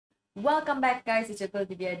Welcome back, guys. It's your girl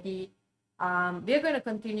Diviya. We're going to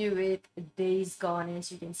continue with Days Gone. As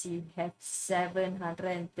you can see, we have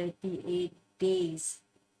 738 days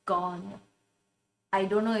gone. I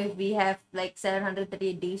don't know if we have like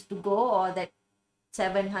 738 days to go or that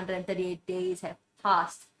 738 days have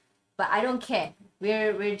passed, but I don't care.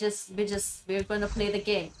 We're going to play the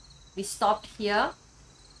game. We stopped here.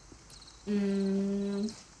 I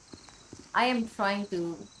am trying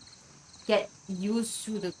to get used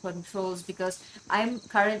to the controls because I'm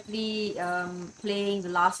currently playing The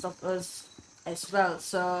Last of Us as well.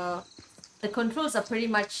 So the controls are pretty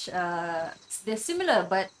much they're similar,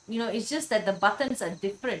 but it's just that the buttons are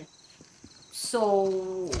different.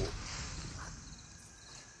 So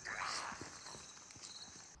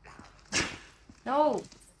no,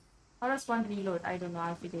 how does one reload? I don't know. I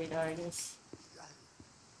have to do it, I guess.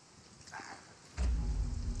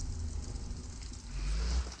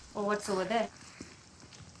 Oh, what's over there?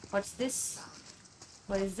 What's this?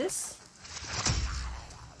 What is this?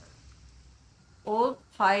 Old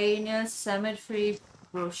Pioneer Cemetery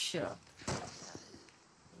brochure.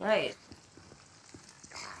 Right.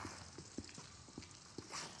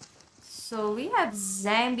 So we have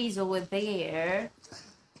zombies over there.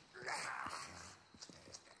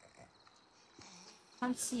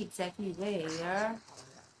 Can't see exactly where.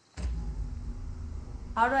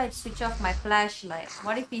 How do I switch off my flashlight?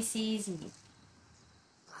 What if he sees me?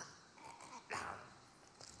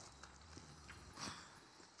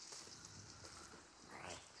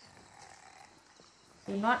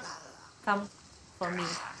 Do not come for me.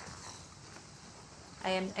 I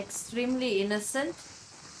am extremely innocent.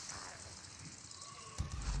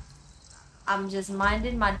 I'm just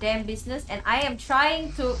minding my damn business and I am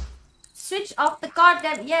trying to switch off the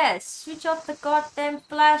goddamn, yes, switch off the goddamn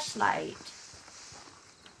flashlight.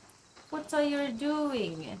 What are you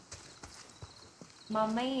doing? My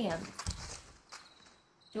man.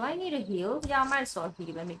 Do I need a heal? Yeah, I might as well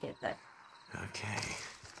heal. Let me get that. Okay.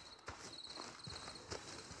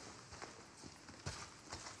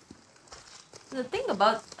 The thing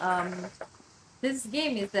about this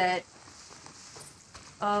game is that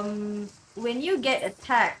when you get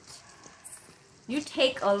attacked, you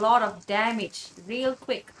take a lot of damage real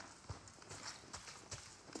quick.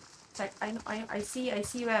 In fact, I see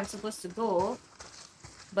where I'm supposed to go,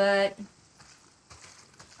 but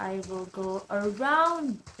I will go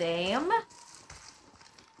around them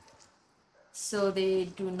so they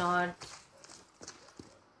do not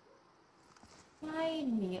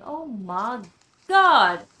find me. Oh my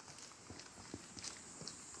god!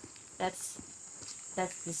 That's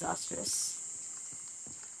disastrous.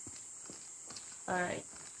 Alright.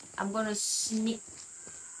 I'm gonna sneak.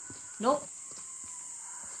 Nope.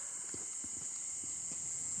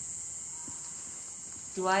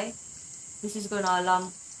 Do I? This is gonna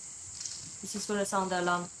alarm. This is gonna sound the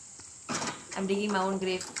alarm. I'm digging my own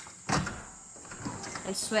grave.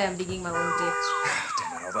 I swear I'm digging my own grave.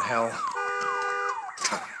 Damn it, all the hell.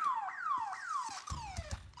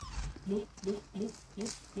 Look, look, look,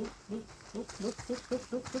 look, look, look, look, look, look,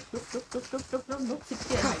 look, look, look, look, look, look, look, look, look, look, sit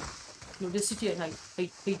here and hide. No, just sit here and hide.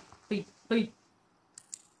 Hide, hide, hide, hide.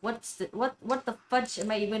 What's the what the fudge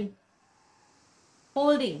am I even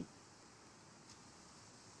holding?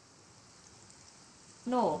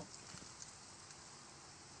 No.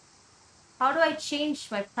 How do I change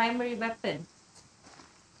my primary weapon?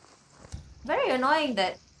 Very annoying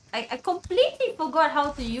that I completely forgot how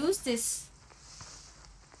to use this.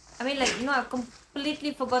 I mean, like, I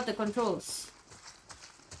completely forgot the controls.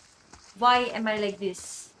 Why am I like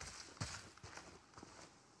this?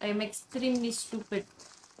 I am extremely stupid.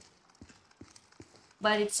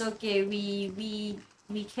 But it's okay. We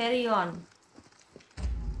carry on.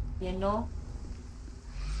 You know?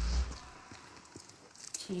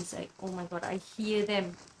 Jeez, oh my god, I hear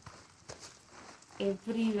them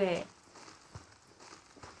everywhere.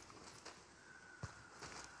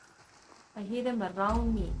 I hear them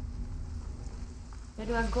around me. Where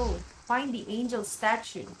do I go? Find the angel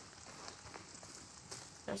statue.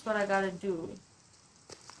 That's what I gotta do.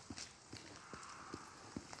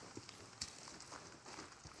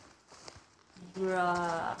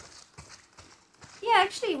 Bruh. Yeah,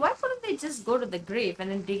 actually, why couldn't they just go to the grave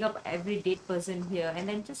and then dig up every dead person here and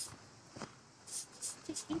then just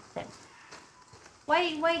eat them?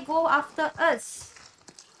 Why go after us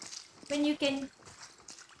when you can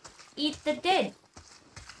eat the dead?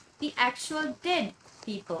 The actual dead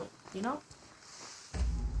people, you know?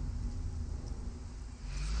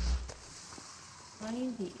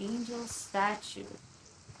 Find the angel statue.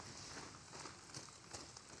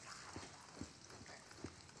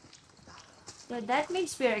 Yeah, that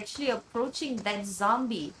means we're actually approaching that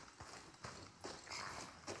zombie.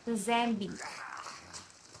 The zombie.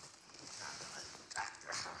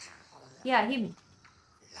 Yeah, him.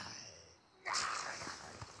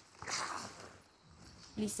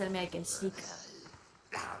 Please tell me I can sneak.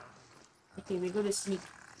 Okay, we're gonna sneak.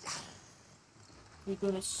 We're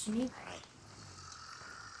gonna sneak.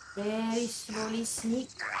 Very slowly sneak.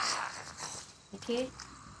 Okay.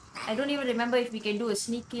 I don't even remember if we can do a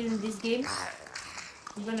sneak kill in this game.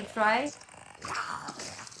 I'm gonna try.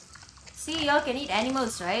 See, y'all can eat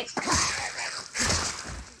animals, right?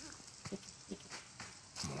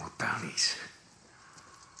 More bounties.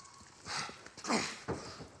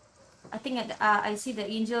 I think I see the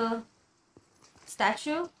angel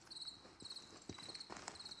statue.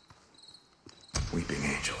 Weeping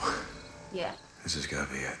angel. Yeah. This has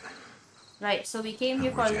gotta be it. Right, so we came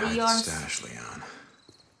here for Where'd you hide the Leon's stash, Leon?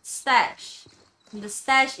 stash. And the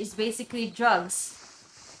stash is basically drugs.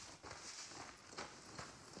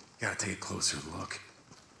 Gotta take a closer look.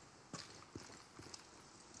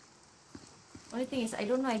 Only thing is, I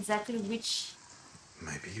don't know exactly which.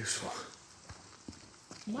 Might be useful.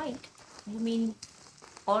 Might. You mean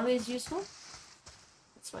always useful?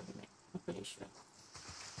 That's what you meant. I'm pretty sure.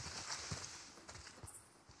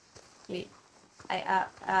 Wait.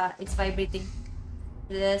 It's vibrating.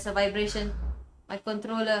 There's a vibration. My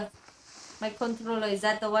controller. My controller. Is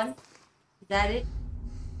that the one? Is that it?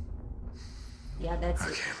 Yeah, that's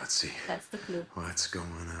it. Okay, let's see. That's the clue. What's going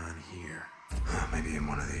on here? Maybe in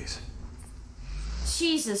one of these.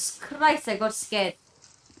 Jesus Christ, I got scared.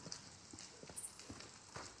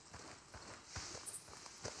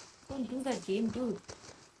 Don't do that game, dude.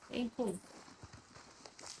 It ain't cool.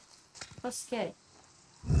 I got scared.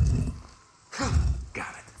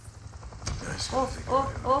 Got it.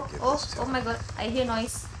 Oh my god. I hear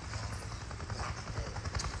noise.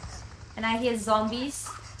 And I hear zombies.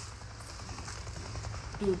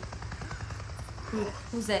 Dude,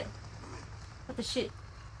 who's that? What the shit?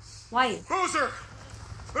 Why? Boozer!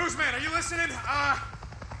 Boozman, are you listening?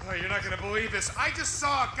 Oh, you're not gonna believe this. I just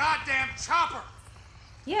saw a goddamn chopper!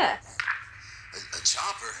 Yeah. A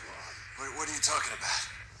chopper? What are you talking about?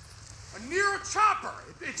 A near chopper!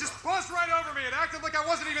 It just buzzed right over me. It acted like I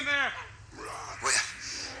wasn't even there. Wait,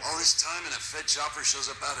 all this time and a Fed chopper shows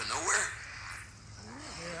up out of nowhere?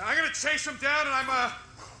 Yeah, I'm gonna chase them down and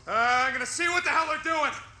I'm gonna see what the hell they're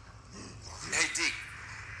doing. Hey, Deke.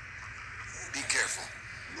 Be careful.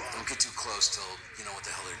 Don't get too close till you know what the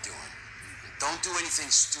hell they're doing. Don't do anything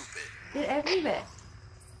stupid. They're everywhere.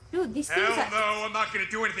 Dude, these things Hell are... no, I'm not gonna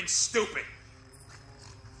do anything stupid.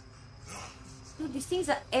 Dude, these things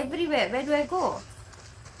are everywhere. Where do I go?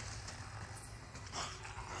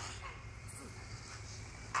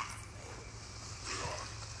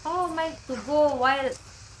 How am I to go while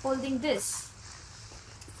holding this?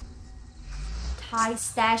 Tie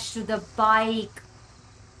stash to the bike.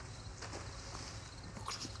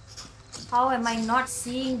 How am I not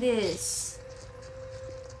seeing this?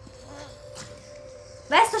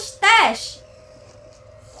 Where's the stash?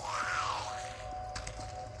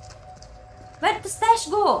 Where did the stash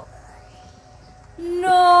go?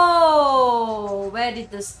 No! Where did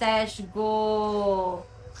the stash go?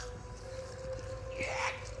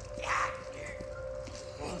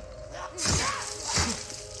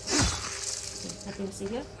 Nothing to see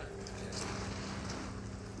here.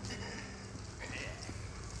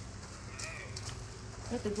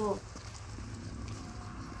 Where to go?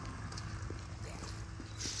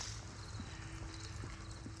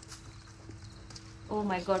 Oh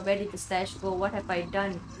my god, where did the stash go? What have I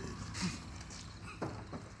done?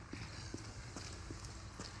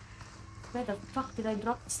 Where the fuck did I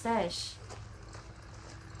drop the stash?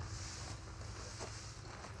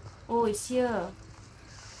 Oh, it's here.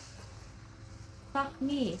 Fuck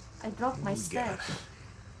me. I dropped my stash.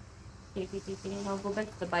 Okay, now go back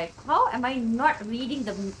to the bike. How am I not reading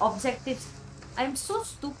the objectives? I'm so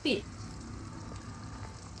stupid.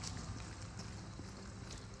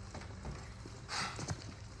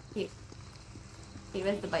 Okay. Okay,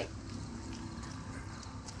 where's the bike?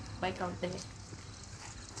 Bike out there.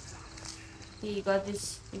 Okay, you got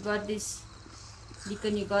this. You got this.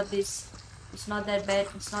 Deacon, you got this. It's not that bad.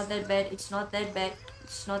 It's not that bad. It's not that bad.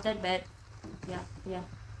 It's not that bad. Yeah.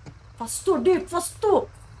 Faster, Dave. Faster.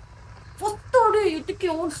 Faster, Dave. You take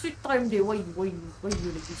your own sweet time, Dave. Why you like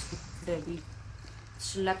this, Dave?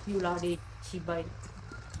 Slap you, lah, Dave. Shibai.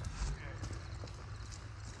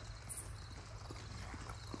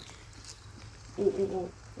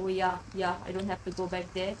 Oh, yeah. I don't have to go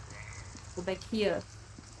back there. Go back here.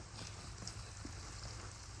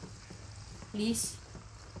 Please.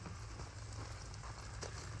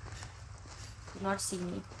 Do not see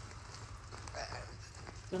me.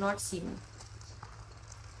 Do not see me.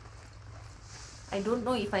 I don't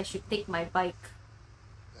know if I should take my bike.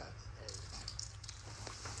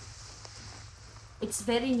 It's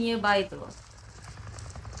very nearby though.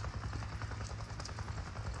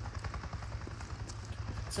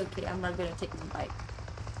 It's okay, I'm not gonna take my bike.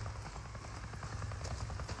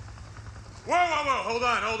 Whoa, whoa, whoa!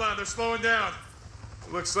 Hold on. They're slowing down.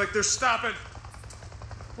 Looks like they're stopping.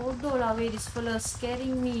 Hold on, wait, this fella is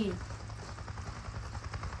scaring me.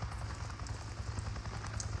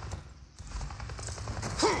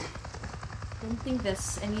 Don't think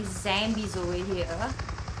there's any zombies over here.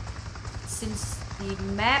 Since the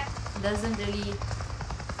map doesn't really...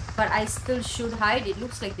 But I still should hide. It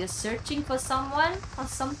looks like they're searching for someone or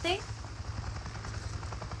something.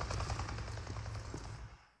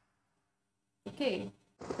 Okay.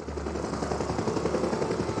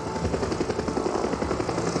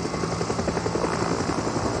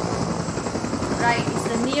 Right, it's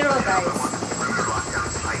the Nero guys.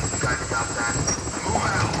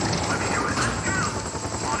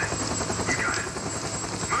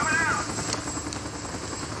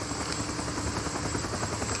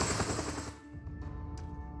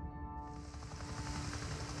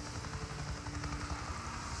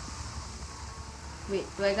 Wait,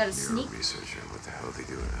 do I gotta sneak? You're a researcher. What the hell are they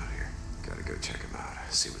doing out here? Gotta go check them out.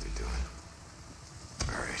 See what they're doing.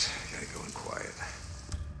 Alright, gotta go in quiet.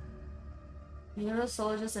 Nero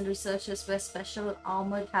soldiers and researchers wear special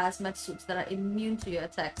armored hazmat suits that are immune to your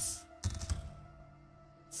attacks.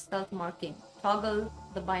 Stealth marking. Toggle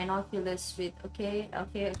the binoculars with... Okay,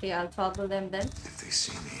 I'll toggle them then. If they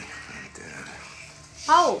see me, I'm dead.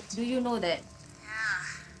 How do you know that?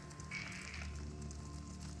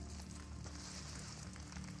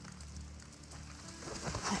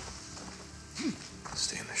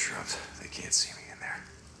 Stay in the shrubs. They can't see me in there.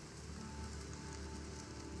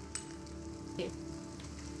 Okay.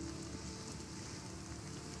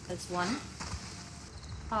 That's one.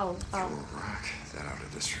 How? Throw a rock. That ought to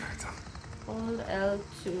distract them. Hold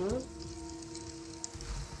L2.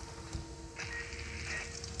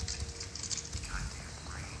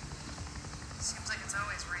 Seems like it's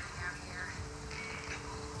always raining out here.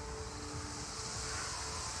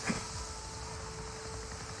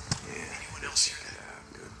 Yeah. Anyone else hear that?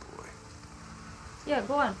 Yeah, good boy. Yeah,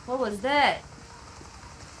 go on. What was that?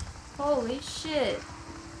 Holy shit.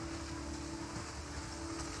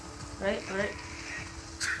 Right. How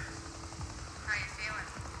you feeling?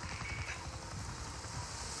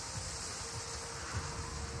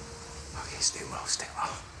 Okay, stay low, stay low.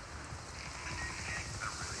 I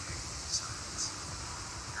really hate silence.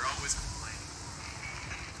 You're always complaining.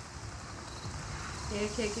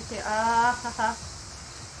 Okay. Ah, haha.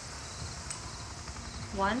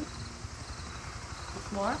 One.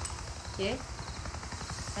 More. Okay.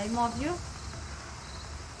 Any more of you?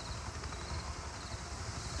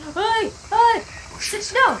 Hey! Bushes.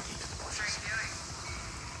 Sit down! Keep to the What are bushes. you doing?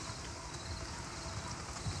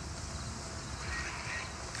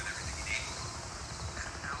 Got everything you need?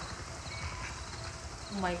 No.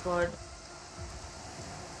 Oh my god.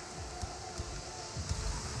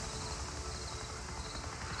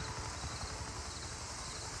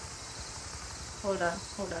 Hold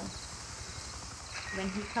on. When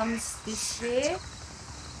he comes this way...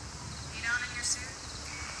 You down in your suit?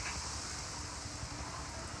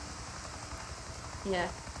 Yeah.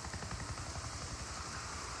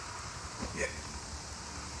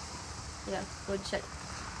 Yeah, go check.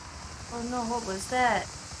 Oh no, what was that?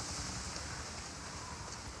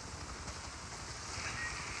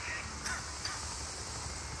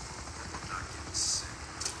 I'm not getting sick.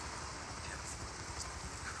 Can't afford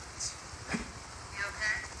those currents. You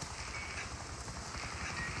okay?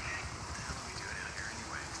 What the hell are we doing out here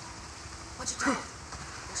anyway? What'd you do?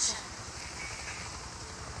 Oh shit.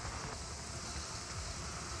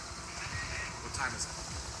 What time is it?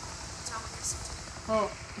 What's wrong with your suit? Oh,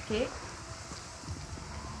 okay.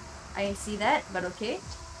 I didn't see that, but okay. We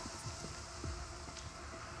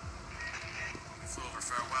flew over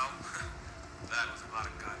farewell. That was a lot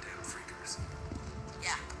of goddamn freakers.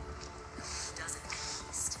 Yeah. Does it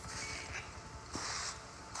taste?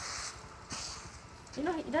 You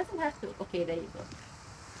know, he doesn't have to. Okay, there you go.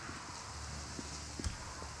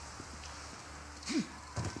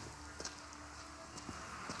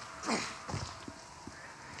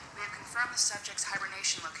 We have confirmed the subject's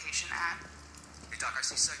hibernation location at... Hey Doc, I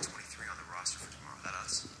see Site 23 on the roster for tomorrow. That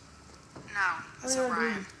us? No, that's Oh, yeah,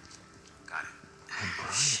 O'Brien. Got it.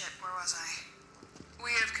 Shit, where was I?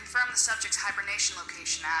 We have confirmed the subject's hibernation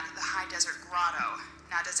location at the High Desert Grotto,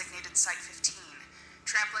 now designated Site 15.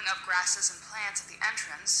 Trampling of grasses and plants at the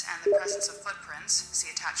entrance and the presence of footprints,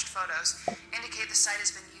 see attached photos, indicate the site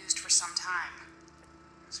has been used for some time.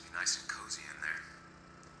 Must be nice and cozy in there.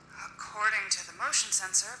 According to the motion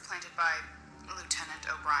sensor planted by Lieutenant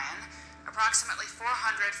O'Brien, approximately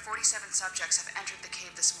 447 subjects have entered the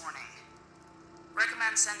cave this morning.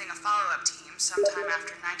 Recommend sending a follow-up team sometime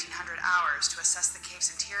after 1900 hours to assess the cave's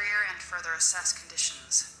interior and further assess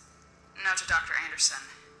conditions. Note to Dr. Anderson.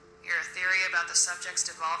 Your theory about the subjects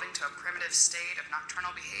devolving to a primitive state of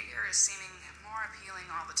nocturnal behavior is seeming more appealing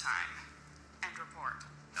all the time. End report.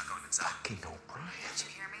 Not going inside. Fucking O'Brien. Did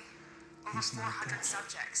you hear me? Over He's not 400 dead.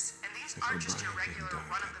 subjects. And these If aren't just your O'Brien came regular down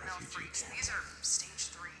with run-of-the-mill that freaks. refugee These are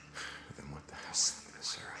stage 3. Then what the hell happened to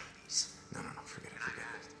Sarah? No, forget it.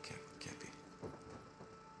 Can't be.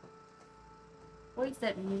 What is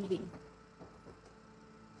that moving?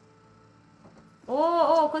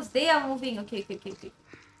 Oh, because they are moving. Okay. Ever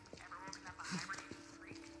woken up a hibernating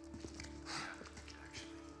freak?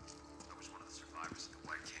 Actually, I was one of the survivors of the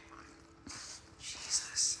White King mine.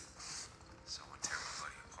 Jesus. Someone tear my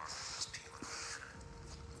buddy apart with those peeling banana.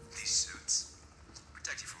 These suits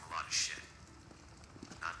protect you from a lot of shit.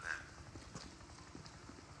 But not them.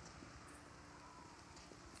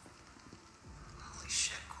 Holy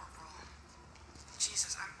shit, Corporal.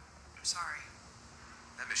 Jesus, I'm sorry.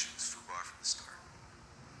 That mission was foobar from the start.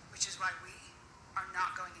 Which is why we are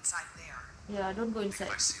not going inside there. Yeah, don't go If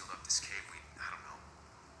inside. I sealed up this cave, we'd, I don't know,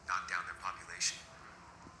 knock down their population.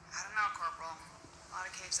 I don't know, Corporal. A lot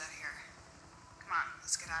of caves out here. Come on,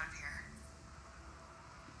 let's get out of here.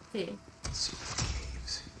 Okay. See the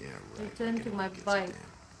caves. Yeah, right. Return like to anyone my gives a bike.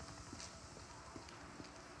 damn.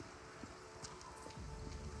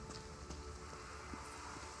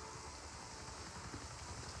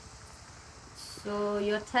 So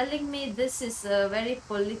you're telling me this is a very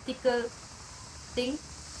political thing?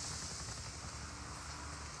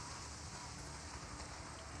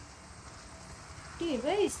 Okay,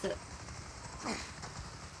 where is the...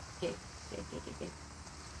 Okay.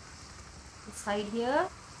 Let's hide here.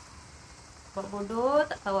 Buat bodoh,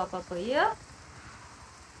 tak tahu apa-apa ya.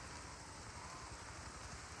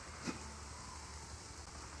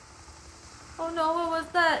 Oh no, what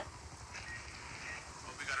was that?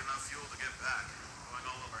 Hope we got enough fuel to get back. Going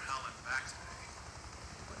all over hell and back today.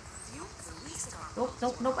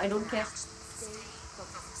 Nope, I don't care.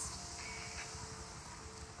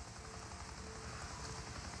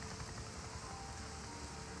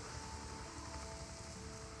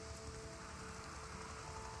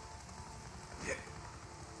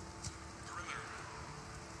 Perimeter.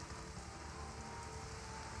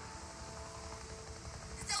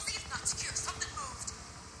 The LZ is not secure. Something moved.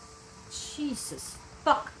 Jesus,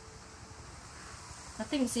 fuck.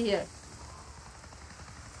 Nothing to see here.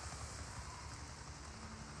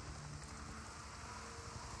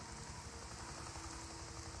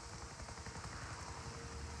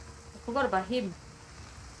 I forgot about him.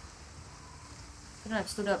 Shouldn't have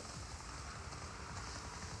stood up.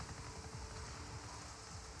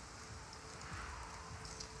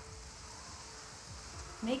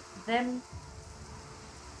 Make them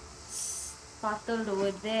startled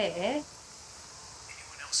over there.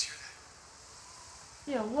 Anyone else hear that?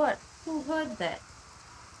 Yeah, what? Who heard that?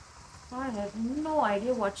 I have no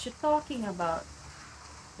idea what you're talking about.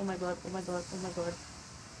 Oh my god.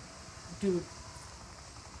 Dude.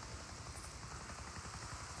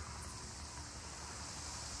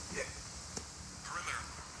 Perimeter.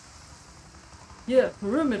 Yeah,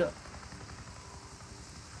 perimeter.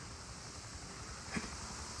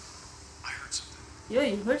 I heard something. Yeah,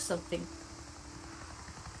 you heard something.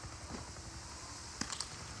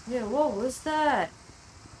 Yeah, what was that?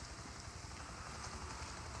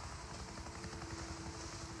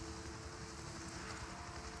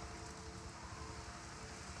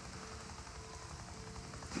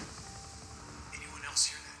 Anyone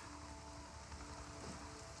else hear that?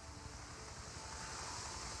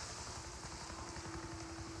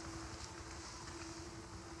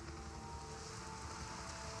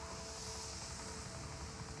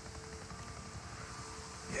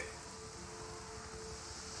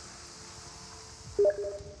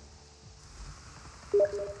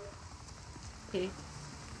 Okay.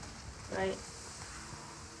 Right.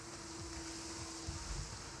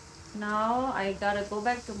 Now I gotta go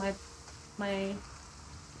back to my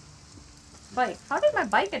bike. How did my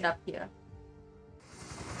bike end up here?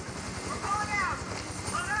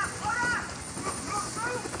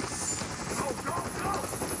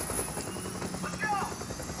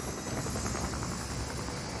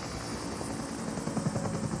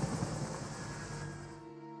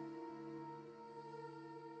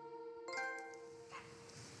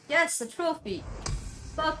 Yes, a trophy.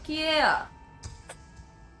 Fuck yeah.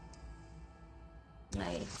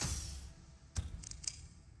 Nice.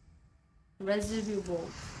 Residue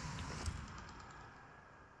bolts.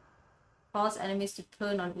 Cause enemies to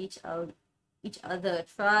turn on each other.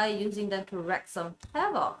 Try using them to wreak some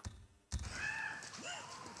havoc.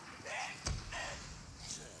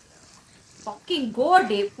 Fucking go,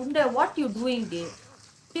 Dave. Punda, what you doing, Dave?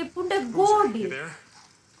 Dave, Punda, go, You Dave. there?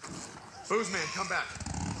 Booze man, come back.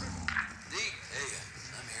 Deke, hey,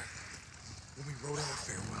 I'm here. When we wrote out a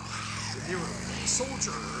farewell, the hero,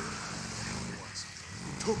 soldier,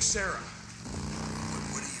 who took Sarah.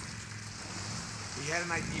 What are you? He had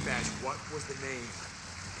an ID badge. What was the name?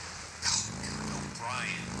 Oh,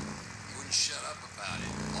 O'Brien. You wouldn't shut up about it.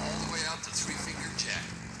 All the way out to Three Finger Jack.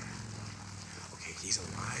 Okay, he's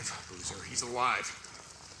alive, Boozer. He's alive.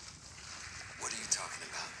 What are you talking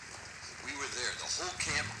about? We were there. The whole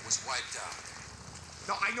camp was wiped out.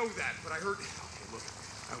 No, I know that, but I heard... Okay, look.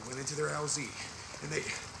 I went into their LZ, and they...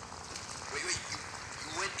 Wait,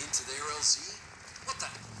 you went into their LZ? What the?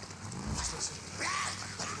 Just listen. I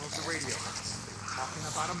heard over the radio. They were talking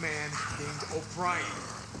about a man named O'Brien.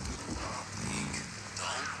 Deke,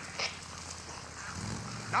 don't.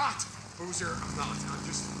 Not! Boozer, I'm not. I'm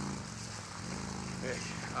just... Hey,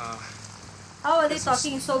 How are they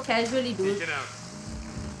talking so casually, dude? Deacon out.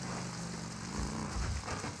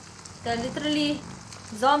 There are literally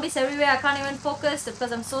zombies everywhere. I can't even focus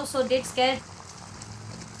because I'm so dead scared.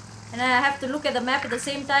 And I have to look at the map at the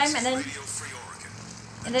same time and then Radio Free Oregon.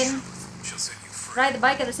 and then She'll set you free. ride the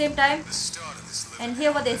bike at the same time The start of this living and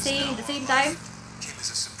hear what they're saying at the same time came as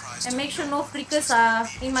a surprise and to make me. sure no freakers are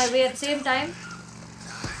in my way at the same time.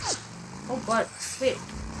 Oh god, wait,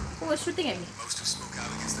 who was shooting at me? Most who spoke out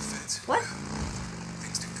against the feds. What?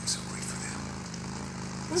 Things didn't go so great for them.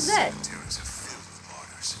 Who's that? Cemeteries are filled with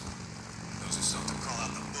martyrs. Those who sought to call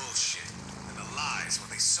out the bullshit and the lies when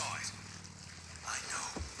they saw it. I know.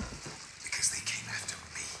 Because they came after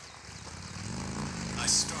me. I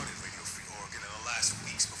started Radio Free Oregon in the last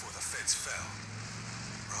weeks before the feds fell.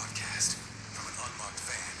 Broadcast from an unmarked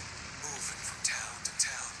van, moving from town to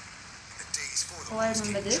town. In the days before the Oh, I wars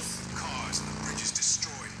remember came, this. cars and the bridges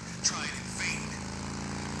destroyed, trying in vain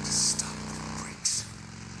to stop the freaks.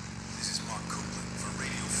 This is Mark Copeland for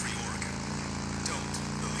Radio Free Oregon. Don't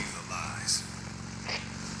believe the lies.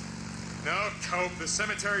 No, Cope, the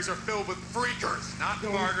cemeteries are filled with freakers, not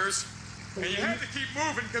martyrs. And you had to keep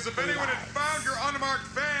moving, because if anyone had found your unmarked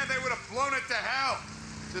van, they would have blown it to hell.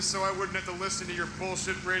 Just so I wouldn't have to listen to your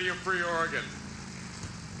bullshit Radio Free Oregon.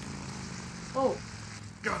 Oh,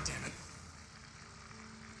 God damn it.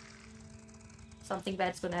 something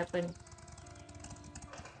bad's gonna happen.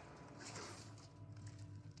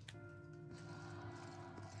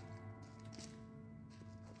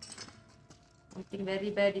 Something very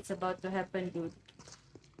bad is about to happen, dude.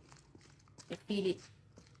 I feel it.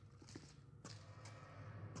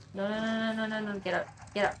 No, get up,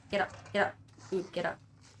 get up, get up, get up. Dude, get up.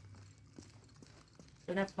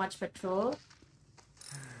 Don't have much patrol.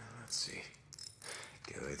 Let's see.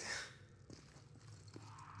 Good.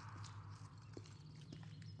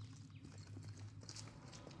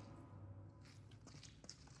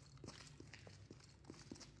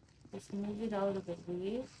 Just move it out of the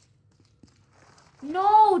way.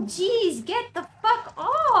 No, jeez, get the fuck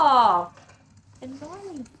off!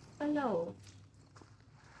 Annoying fellow.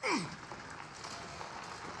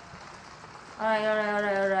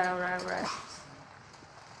 Alright.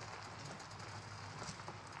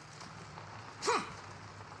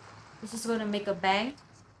 This is gonna make a bang.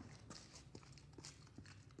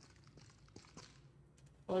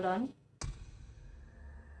 Hold on.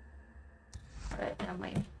 Alright, never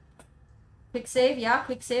mind. Quick save, yeah,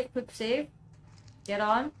 quick save. Get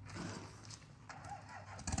on.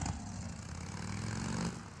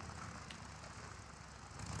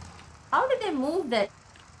 How did they move that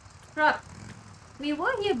truck? We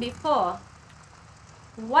were here before.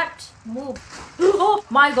 What move? Oh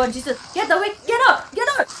my god, Jesus. Get away. Get out.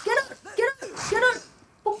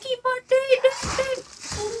 Pokemon dead.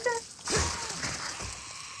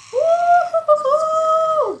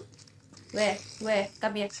 Woo! Where?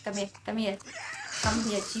 Come here,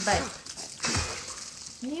 Chibai.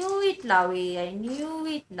 Knew it lah, I knew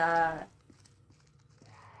it lah.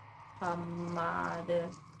 Mother.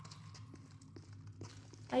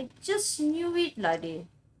 I just knew it lah, de.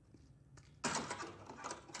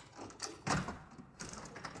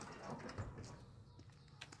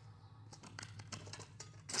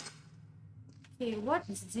 Okay, what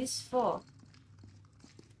is this for?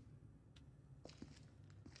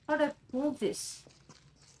 How do I move this?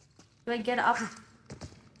 Do I get up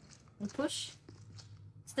and push?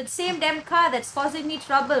 It's the same damn car that's causing me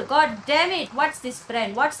trouble. God damn it! What's this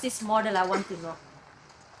brand? What's this model? I want to know.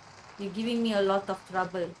 You're giving me a lot of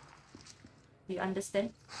trouble. You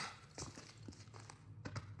understand?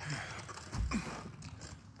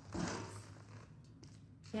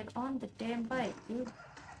 Get on the damn bike, dude.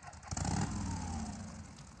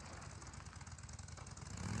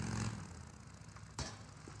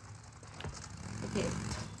 Okay.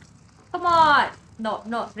 Come on! No,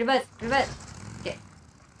 no, reverse, reverse. Okay.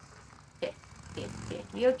 Okay, okay, okay.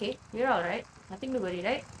 You okay? You're alright. Nothing to worry,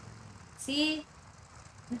 right? See?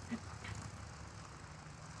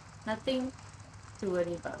 Nothing to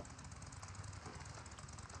worry about.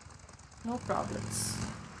 No problems.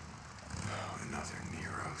 Oh, another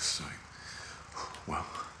Nero site. Well,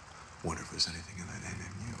 wonder if there's anything in that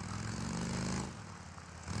MMU.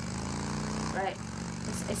 Right.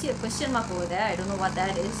 I see a question mark over there. I don't know what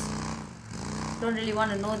that is. Don't really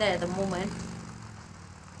want to know that at the moment.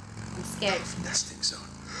 I'm scared. Nesting zone.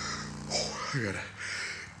 Oh, I gotta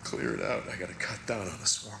clear it out. I gotta cut down on the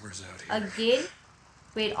swarmers out here. Again?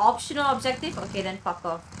 Wait, optional objective? Okay, then fuck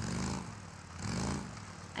off.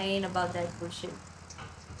 I ain't about that bullshit.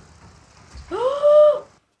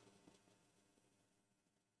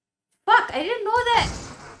 Fuck, I didn't know that!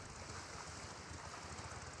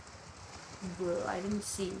 Bro, I didn't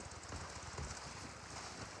see.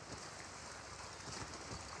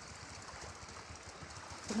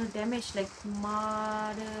 Gonna damage like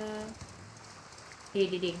mother. Hey,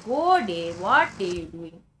 go day. What are you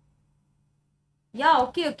doing? Yeah,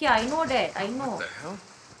 okay, I know that. I know. What the hell?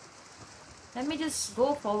 Let me just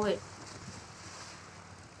go forward.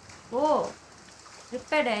 Go.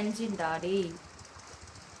 Repair the engine, daddy.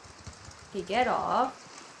 Okay, get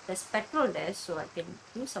off. There's petrol there, so I can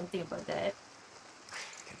do something about that.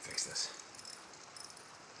 I can fix this.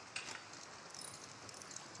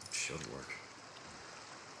 Should work.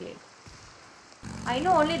 Okay. I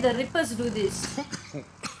know only the rippers do this.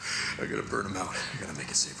 I gotta burn them out. I gotta make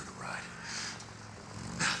it safer to ride.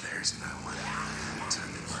 There's another one.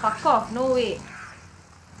 Time to burn. Fuck off, no way.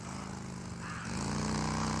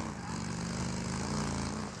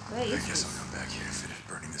 Where I is guess this? I'll come back here and finish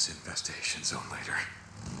burning this infestation zone later.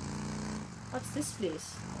 What's this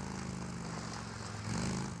place?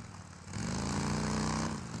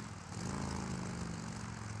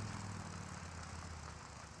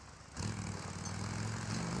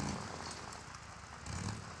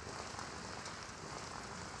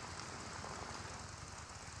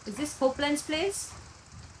 Is this Copeland's place?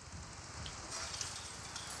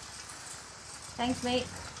 Thanks, mate.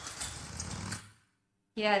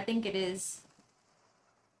 Yeah, I think it is.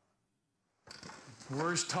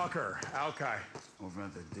 Where's Tucker? Alki. Over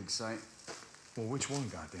at the dig site? Well, which one,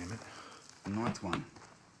 goddammit? The north one.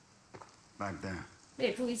 Back there.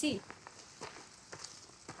 Wait, who is he?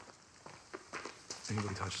 If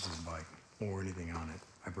anybody touches his bike or anything on it,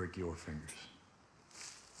 I break your fingers.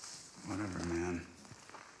 Whatever, man.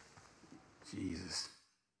 Jesus.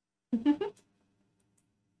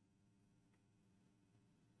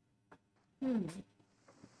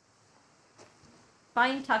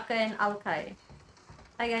 Find Tucker and Alki.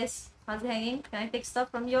 Hi guys, how's it hanging? Can I take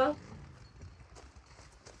stuff from you all?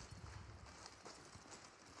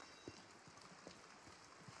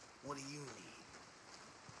 What do you need?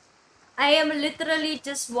 I am literally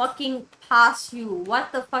just walking past you.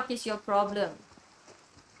 What the fuck is your problem?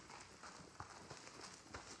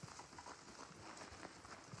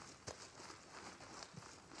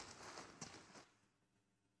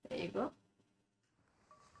 There you go.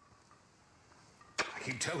 I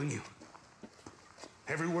keep telling you.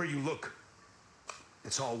 Everywhere you look,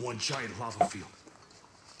 it's all one giant lava field.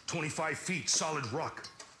 25 feet solid rock.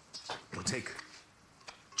 It'll take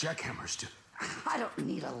jackhammers to... I don't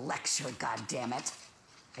need a lecture, goddammit.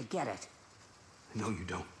 I get it. No, you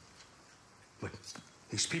don't. But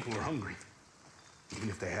these people are hungry. Even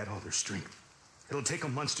if they had all their strength. It'll take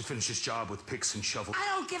them months to finish this job with picks and shovels. I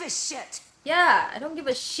don't give a shit. Yeah, I don't give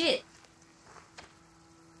a shit.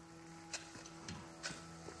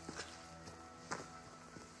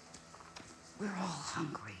 We're all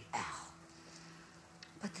hungry, Al.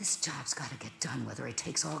 But this job's gotta get done whether it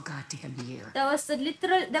takes all goddamn year. There was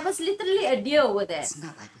literally a deer over there. It's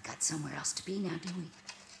not like we got somewhere else to be now, do we?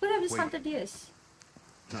 Could have just Wait. hunted deers.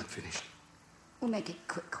 Not finished. We'll make it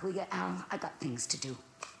quick, will ya, Al? I got things to do.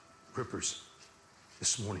 Rippers.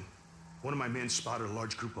 This morning, one of my men spotted a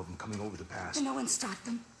large group of them coming over the pass. And no one stopped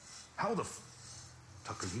them? How the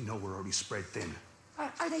Tucker, you know we're already spread thin.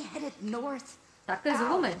 Are they headed north? Tucker's a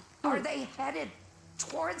Al, woman. Are they headed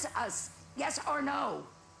towards us? Yes or no?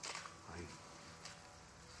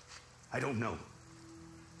 I don't know.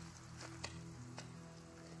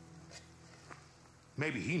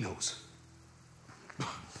 Maybe he knows.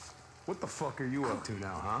 What the fuck are you up to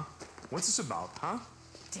now, huh? What's this about, huh?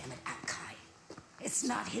 Damn it, Alki. It's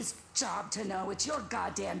not his job to know. It's your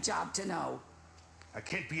goddamn job to know. I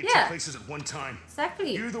can't be at Yeah. 2 places at one time.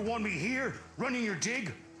 Exactly. You either want me here, running your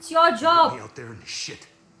dig, It's your or you want job. me out there in the shit,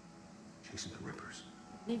 chasing the rippers.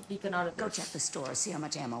 Leave Deacon out of Go this. check the store, see how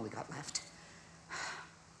much ammo we got left.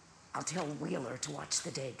 I'll tell Wheeler to watch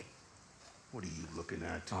the dig. What are you looking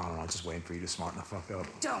at? I don't know, just waiting for you to smarten the fuck up.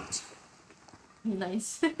 Don't!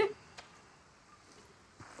 Nice.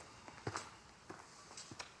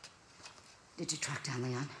 Did you track down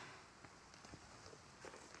Leon?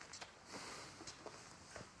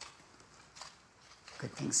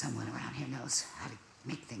 Good thing someone around here knows how to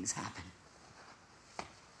make things happen.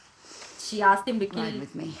 She asked him to kill. Ride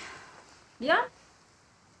with me. Yeah?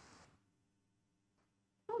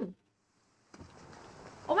 Hmm.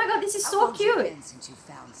 Oh my god, this is How so long's it cute. been since you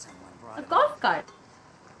found someone, brought A him golf cart.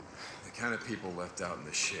 The kind of people left out in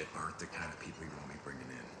the shit aren't the kind of people you want me bringing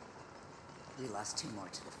in. We lost 2 more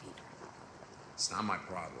to the fever. It's not my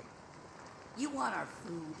problem. You want our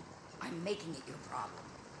food? I'm making it your problem.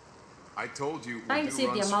 I told you Trying we'll to do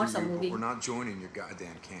save the runs amounts for of you, but moving. we're not joining your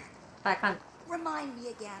goddamn camp. I can't. Remind me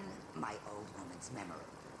again, my old woman's memory.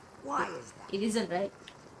 Why is that? It isn't, right?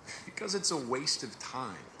 Because it's a waste of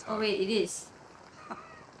time, Oh Tug. wait, it is.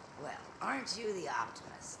 Well, aren't you the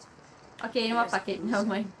optimist? Okay, you know what? Fuck it. Never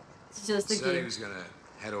mind. It's just a Said he game. was gonna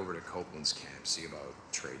head over to Copeland's camp, see about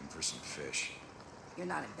trading for some fish. You're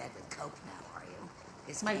not in bed with Cope now, are you?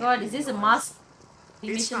 This My can't god, be is this a yours. mask? It's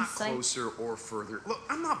Emission not site? closer or further. Look,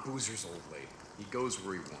 I'm not Boozer's old lady. He goes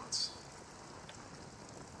where he wants.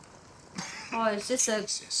 Oh, it's just a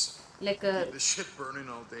Jesus. like a The shit burning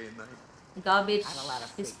all day and night. garbage I have a lot of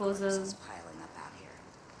freak disposal. corpses piling up out here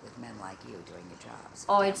with men like you doing your jobs.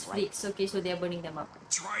 Oh, Damn it's right. freaks. Okay, so they're burning them up.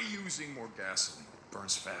 Try using more gasoline.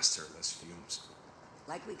 Burns faster, less fumes.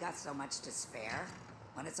 Like we got so much to spare.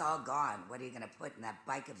 When it's all gone, what are you gonna put in that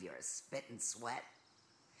bike of yours? Spit and sweat?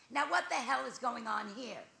 Now what the hell is going on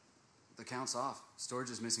here? The count's off. Storage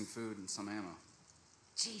is missing food and some ammo.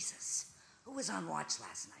 Jesus. Who was on watch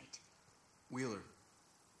last night? Wheeler,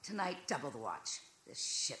 Tonight, double the watch. This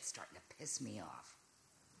shit's starting to piss me off.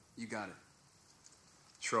 you got it.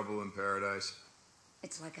 Trouble in paradise.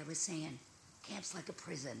 It's like I was saying. Camp's like a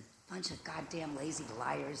prison. Bunch of goddamn lazy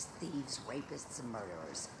liars, thieves, rapists, and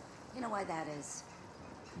murderers. You know why that is?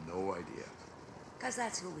 No idea. 'Cause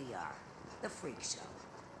that's who we are. The freak show.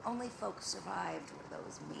 Only folks survived were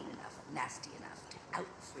those mean enough, nasty enough to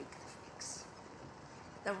out-freak the freaks.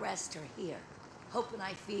 The rest are here. Hoping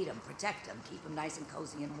I feed them, protect them, keep them nice and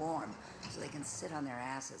cozy and warm, so they can sit on their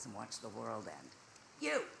asses and watch the world end.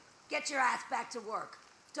 You, get your ass back to work.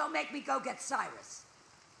 Don't make me go get Cyrus.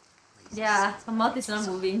 Lazy Yeah, sons her of mouth is bitches not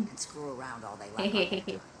moving. can screw around all they like.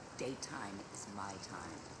 Daytime is my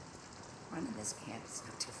time. Running this camp is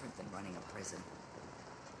no different than running a prison.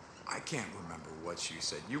 I can't remember what you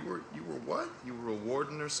said. You were what? You were a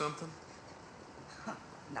warden or something?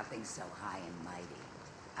 Nothing so high and mighty.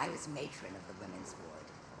 I was matron of the women's ward.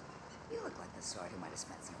 You look like the sort who might have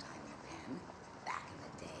spent some time in a pen back in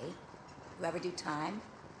the day. You ever do time?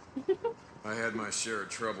 I had my share of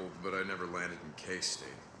trouble, but I never landed in K-State.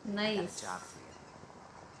 Got a Nice. job for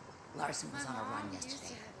you. Larson was on a run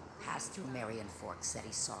yesterday. Passed through Marion Fork, said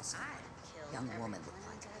he saw someone. Young woman looked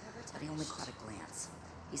like it, but he only caught a glance.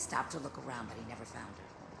 He stopped to look around, but he never found her.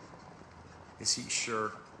 Is he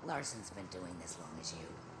sure? Larson's been doing this long as you.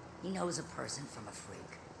 He knows a person from a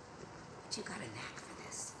freak. But you got a knack for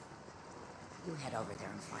this. You head over there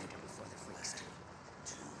and find her before the freaks do.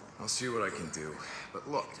 I'll see what I can do. But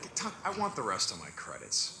look, I want the rest of my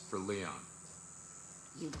credits for Leon.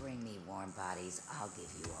 You bring me warm bodies, I'll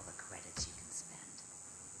give you all the credits you can spend.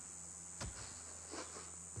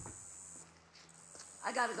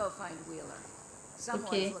 I gotta go find Wheeler. Someone's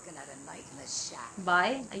Okay. looking at a night in the shack.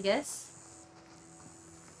 Bye, I guess.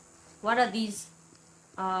 What are these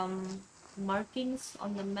markings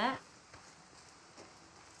on the map?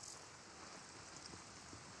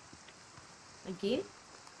 Again?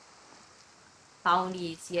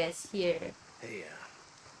 Bounties, yes, here.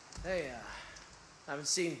 Hey, haven't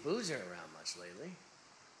seen Boozer around much lately.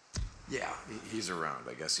 Yeah, he's around.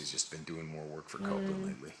 I guess he's just been doing more work for Copeland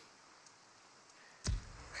lately.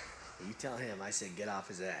 You tell him I said get off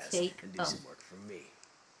his ass Take and do them. some work for me.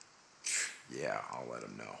 Yeah, I'll let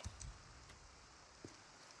him know.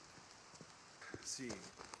 See.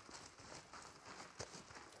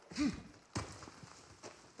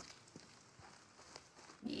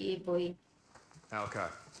 Yeah, boy.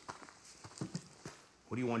 Alcott.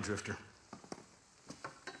 What do you want, Drifter?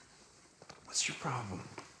 What's your problem?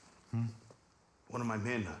 One of my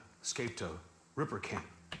men escaped a Ripper camp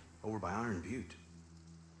over by Iron Butte.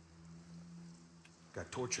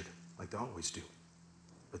 Got tortured, like they always do.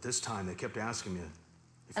 But this time they kept asking me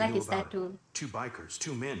if I you like knew his about it. tattoo. 2 bikers,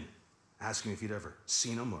 2 men, asking me if you'd ever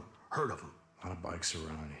seen them or heard of them. A lot of bikes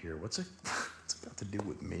around here. What's it got to do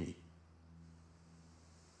with me?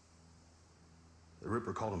 The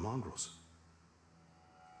Ripper called them mongrels.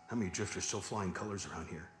 How many drifters still flying colors around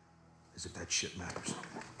here? As if that shit matters.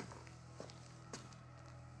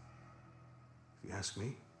 If you ask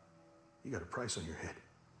me, you got a price on your head.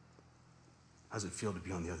 How's it feel to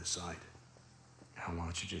be on the other side? Now, why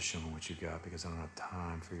don't you just show me what you got, because I don't have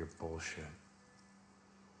time for your bullshit.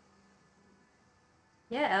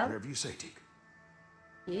 Yeah, Al. Whatever you say, Deke.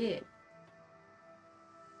 Yeah.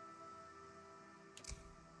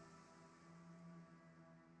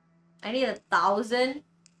 I need 1,000.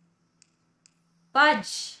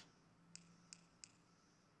 Fudge.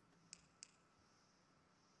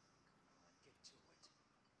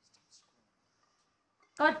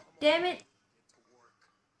 God damn it.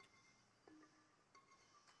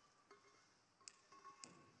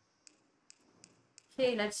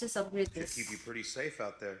 Okay, let's just upgrade Should this. keep you pretty safe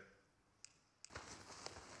out there.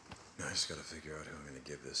 I just gotta figure out who I'm gonna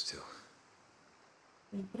give this to.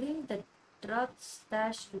 Bring the drug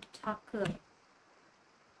stash to Tucker.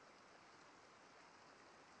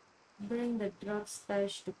 Bring the drug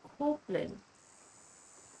stash to Copeland.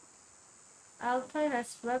 Alpine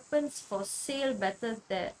has weapons for sale that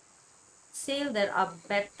are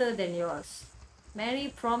better than yours.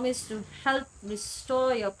 Mary promised to help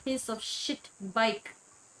restore your piece of shit bike.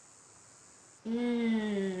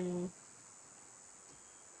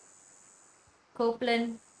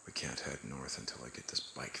 Copeland. We can't head north until I get this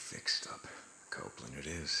bike fixed up. Copeland it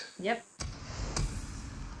is. Yep.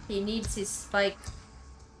 He needs his bike.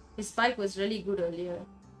 His bike was really good earlier.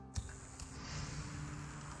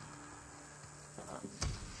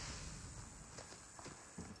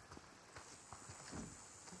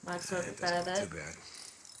 Might as well repair that. Too bad.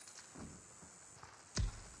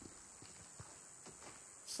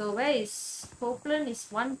 So where is Copeland? Is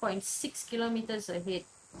 1.6 kilometers ahead.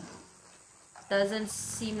 Doesn't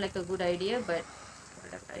seem like a good idea, but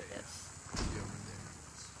whatever, I guess.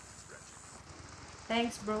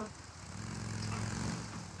 Thanks, bro.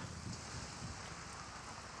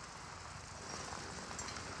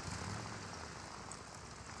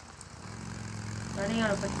 Running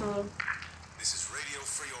out of petrol. This is Radio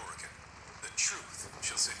Free Oregon. The truth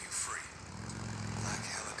shall set you free. Black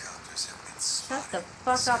helicopters have been Shut spotted. the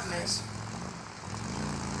fuck up, man.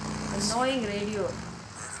 Annoying radio.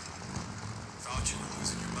 Thought you were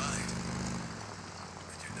losing your mind.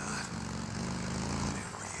 But you're not.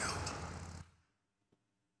 They're real.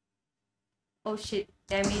 Oh shit,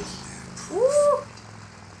 damage. Woo!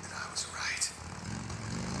 And I was right.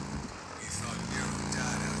 You thought Nero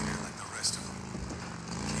died out here like the rest of them.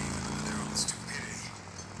 Caving under their own stupidity.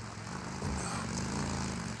 No.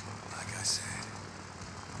 Like I said,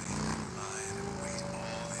 they been lying and wait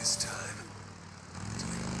all this time. Till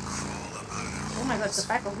they crawl up out of their Oh my god, the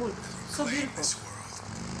pack of wood. So claim beautiful. this world.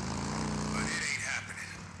 But it ain't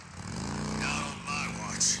happening. Not on my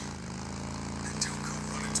watch. And don't go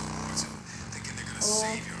running towards them, thinking they're gonna Oh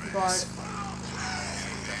save your god. ass.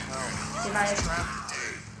 Did I...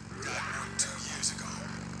 Died more than 2 years ago.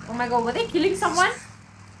 Oh my god, were they killing someone?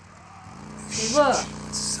 They were,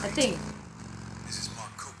 I think. This is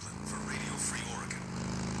Mark Copeland for Radio Free Oregon.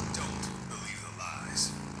 Don't believe the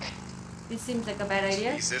lies. This seems like a bad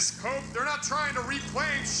idea. Jesus, Cope, they're not trying to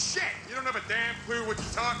reclaim shit. You don't have a damn clue what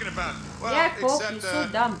you're talking about. Well, Yeah, Cope, except, you're so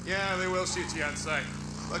dumb. Yeah, they will shoot you on sight.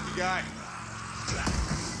 Lucky guy.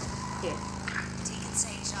 Okay. Deacon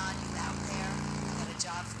St. John, you out there? Got a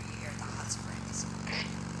job for you here at the hot springs.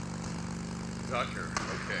 Tucker,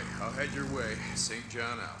 okay, I'll head your way. St.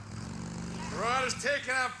 John out. Marauders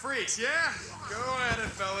taking out freaks, yeah? Go at it,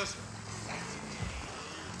 fellas.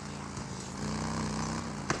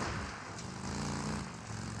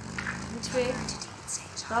 Which way?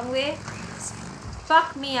 Wrong way?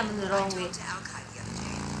 Fuck me, I'm in the wrong way. To Al-Qaeda the other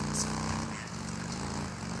day. So,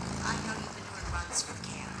 I know you've been doing runs with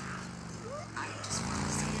Cam. I just want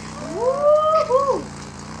to see you. Woohoo!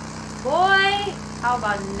 Boy, how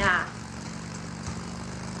about nah?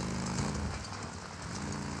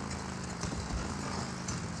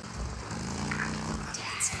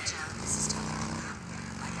 Deacon St. John, this is Tucker.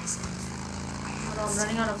 Like I said before, I Hold on, I'm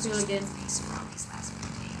running out of fuel again. face for all these last few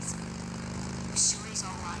days. You sure he's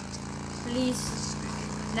alright? Please,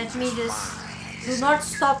 let me just... Do not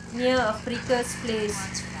stop near a freaker's place.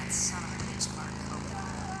 Runs for that son of a bitch Mark Copeland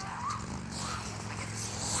went out. I get the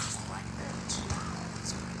feeling he's the right bitch.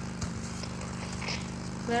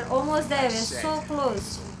 We're almost there, we're so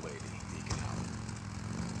close.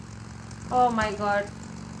 Oh my god.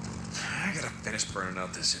 I gotta finish burning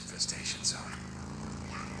out this infestation zone.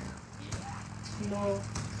 No,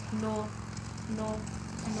 no, no,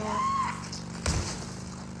 no,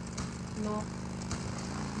 no.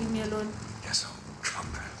 Leave me alone. Guess I'll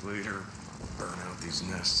come back later, burn out these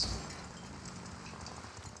nests.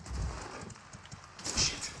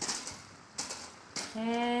 Shit.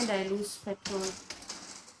 And I lose petrol.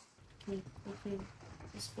 Okay, okay.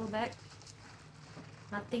 Just go back.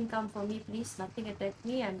 Nothing come for me, please. Nothing attack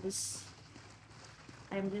me. I'm just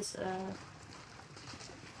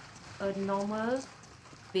a normal,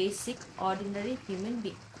 basic, ordinary human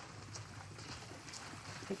being.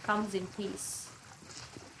 It comes in peace.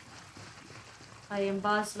 I am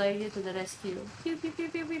Buzz Lightyear to the rescue. Pew pew pew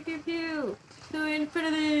pew pew pew pew. To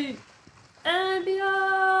infinity and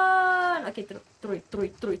beyond. Okay, throw it.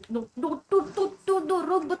 No,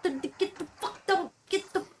 wrong button. Get the fuck down.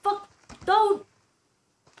 Get the fuck down.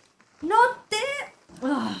 Not there.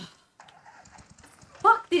 Ugh.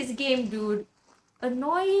 Fuck this game, dude.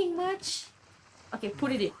 Annoying much. Okay,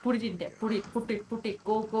 put it in there. Put it.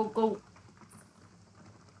 Go.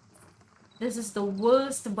 This is the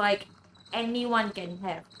worst bike anyone can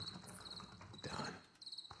have. Done.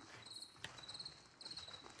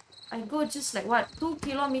 I go just like what, 2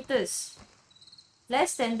 kilometers,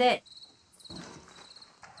 less than that,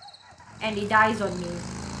 and it dies on me.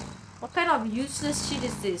 What kind of useless shit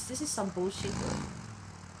is this? This is some bullshit, bro.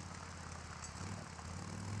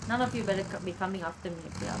 None of you better be coming after me.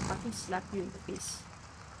 Okay, I'll fucking slap you in the face.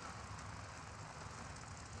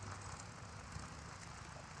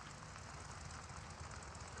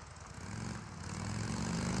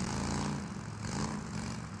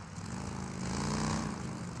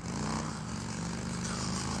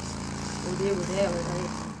 Over there.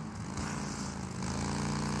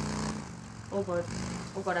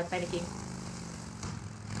 Oh god, I'm panicking.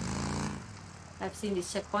 I've seen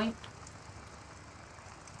this checkpoint.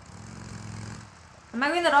 Am I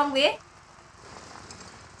going the wrong way?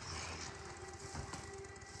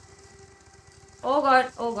 Oh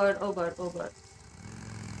god. Oh god,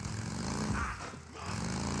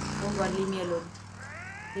 leave me alone.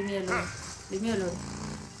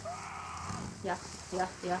 Yeah.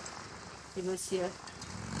 It was here.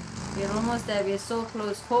 We're almost there. We're so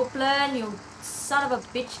close. Copeland, you son of a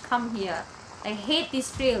bitch, come here. I hate these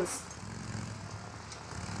trails.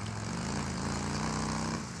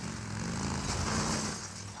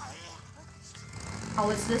 I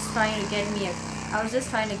was just trying to get me a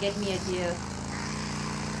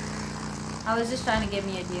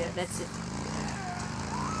deer. That's it.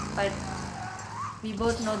 But we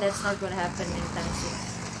both know that's not going to happen anytime soon.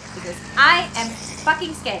 Because I am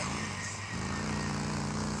fucking scared.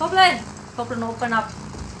 Copeland, open up.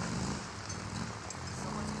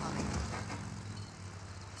 Someone's coming.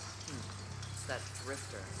 It's that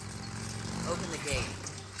drifter. Open the gate.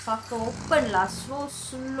 Fuck, open lah. So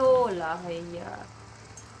slow lah, bhaiya.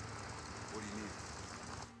 What do you need?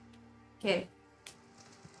 Okay.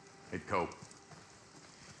 Hey, Cope. I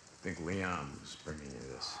think Leon was bringing you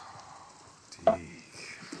this.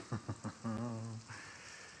 Deke.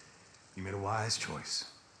 You made a wise choice.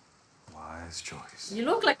 You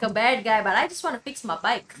look like a bad guy, but I just want to fix my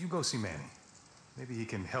bike. You go see Manny. Maybe he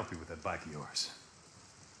can help you with that bike of yours.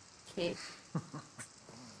 Okay.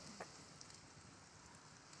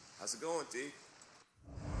 How's it going, Deke?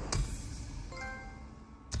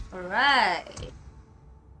 Alright.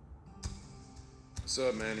 What's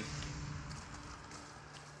up, Manny?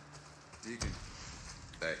 Deacon.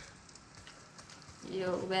 Hey.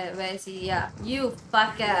 Yo, where is he? Yeah. You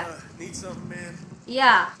fucker. Need something, man?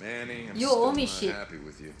 Yeah. Manny, I'm You still owe me not shit. happy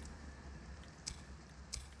with you.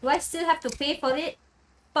 Do I still have to pay for it?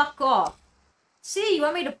 Fuck off. See, you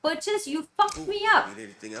want me to purchase? You fucked me up. Need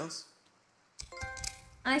anything else?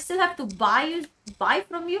 I still have to buy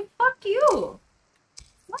from you? Fuck you.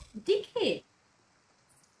 What dickhead.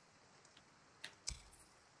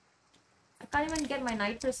 I can't even get my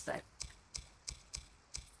nitrous back.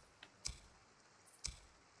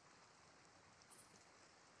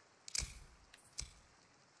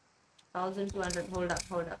 $1,200. Hold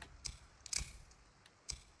up.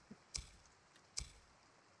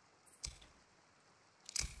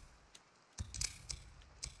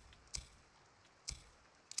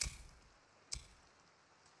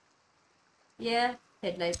 Yeah,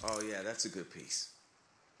 headlight. Oh yeah, that's a good piece.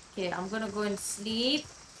 Okay, I'm gonna go and sleep.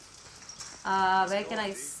 Where can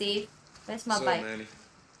I save? Where's my What's bike? up, Manny?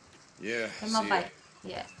 Yeah, Where's my see bike?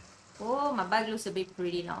 Yeah. Oh, my bike looks a bit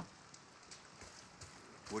pretty now.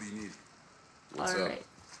 What do you need? What's Alright.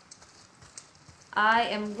 I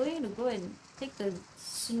am going to go and take a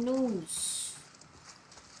snooze.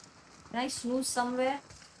 Can I snooze somewhere?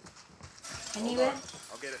 Anywhere?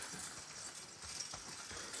 I'll get it.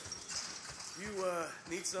 You,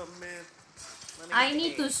 need something, man? I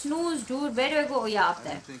need to snooze, dude. Where do I go? Oh, yeah, up I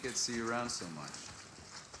there. didn't think I'd see you around so much.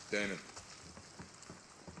 Damon.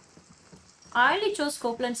 I only chose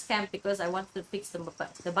Copeland's camp because I wanted to fix the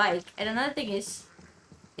bike. And another thing is,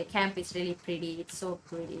 the camp is really pretty. It's so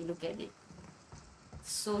pretty. Look at it.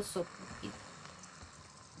 So pretty.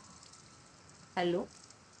 Hello?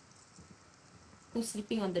 Who's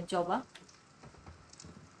sleeping on the job, huh?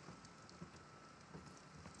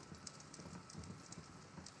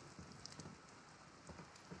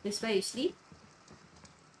 This where you sleep?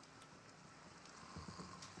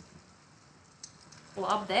 Go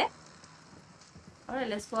up there? Alright,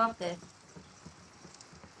 let's go up there.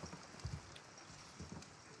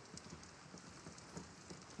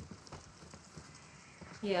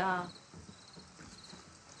 Yeah.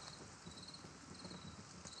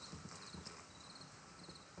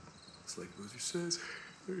 It's like Boozer says,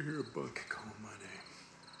 I hear a buck calling my name.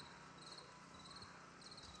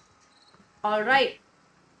 Alright.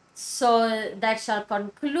 So that shall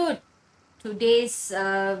conclude today's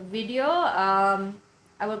video.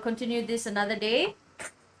 I will continue this another day.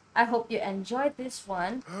 I hope you enjoyed this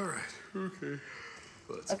one. Alright, okay.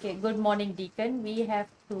 Okay, good morning, Deacon. We have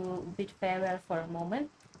to bid farewell for a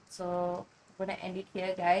moment. So I'm gonna end it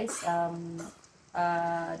here, guys.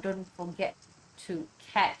 Don't forget to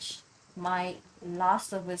catch my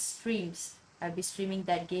Last of Us streams. I'll be streaming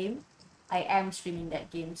that game. I am streaming that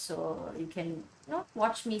game, so you can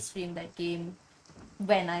watch me stream that game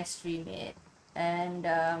when I stream it. And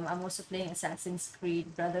I'm also playing Assassin's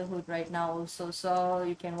Creed Brotherhood right now also, so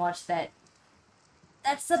you can watch that.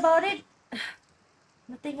 That's about it.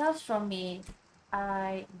 Nothing else from me.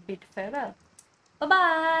 I bid farewell. Bye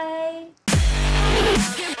bye.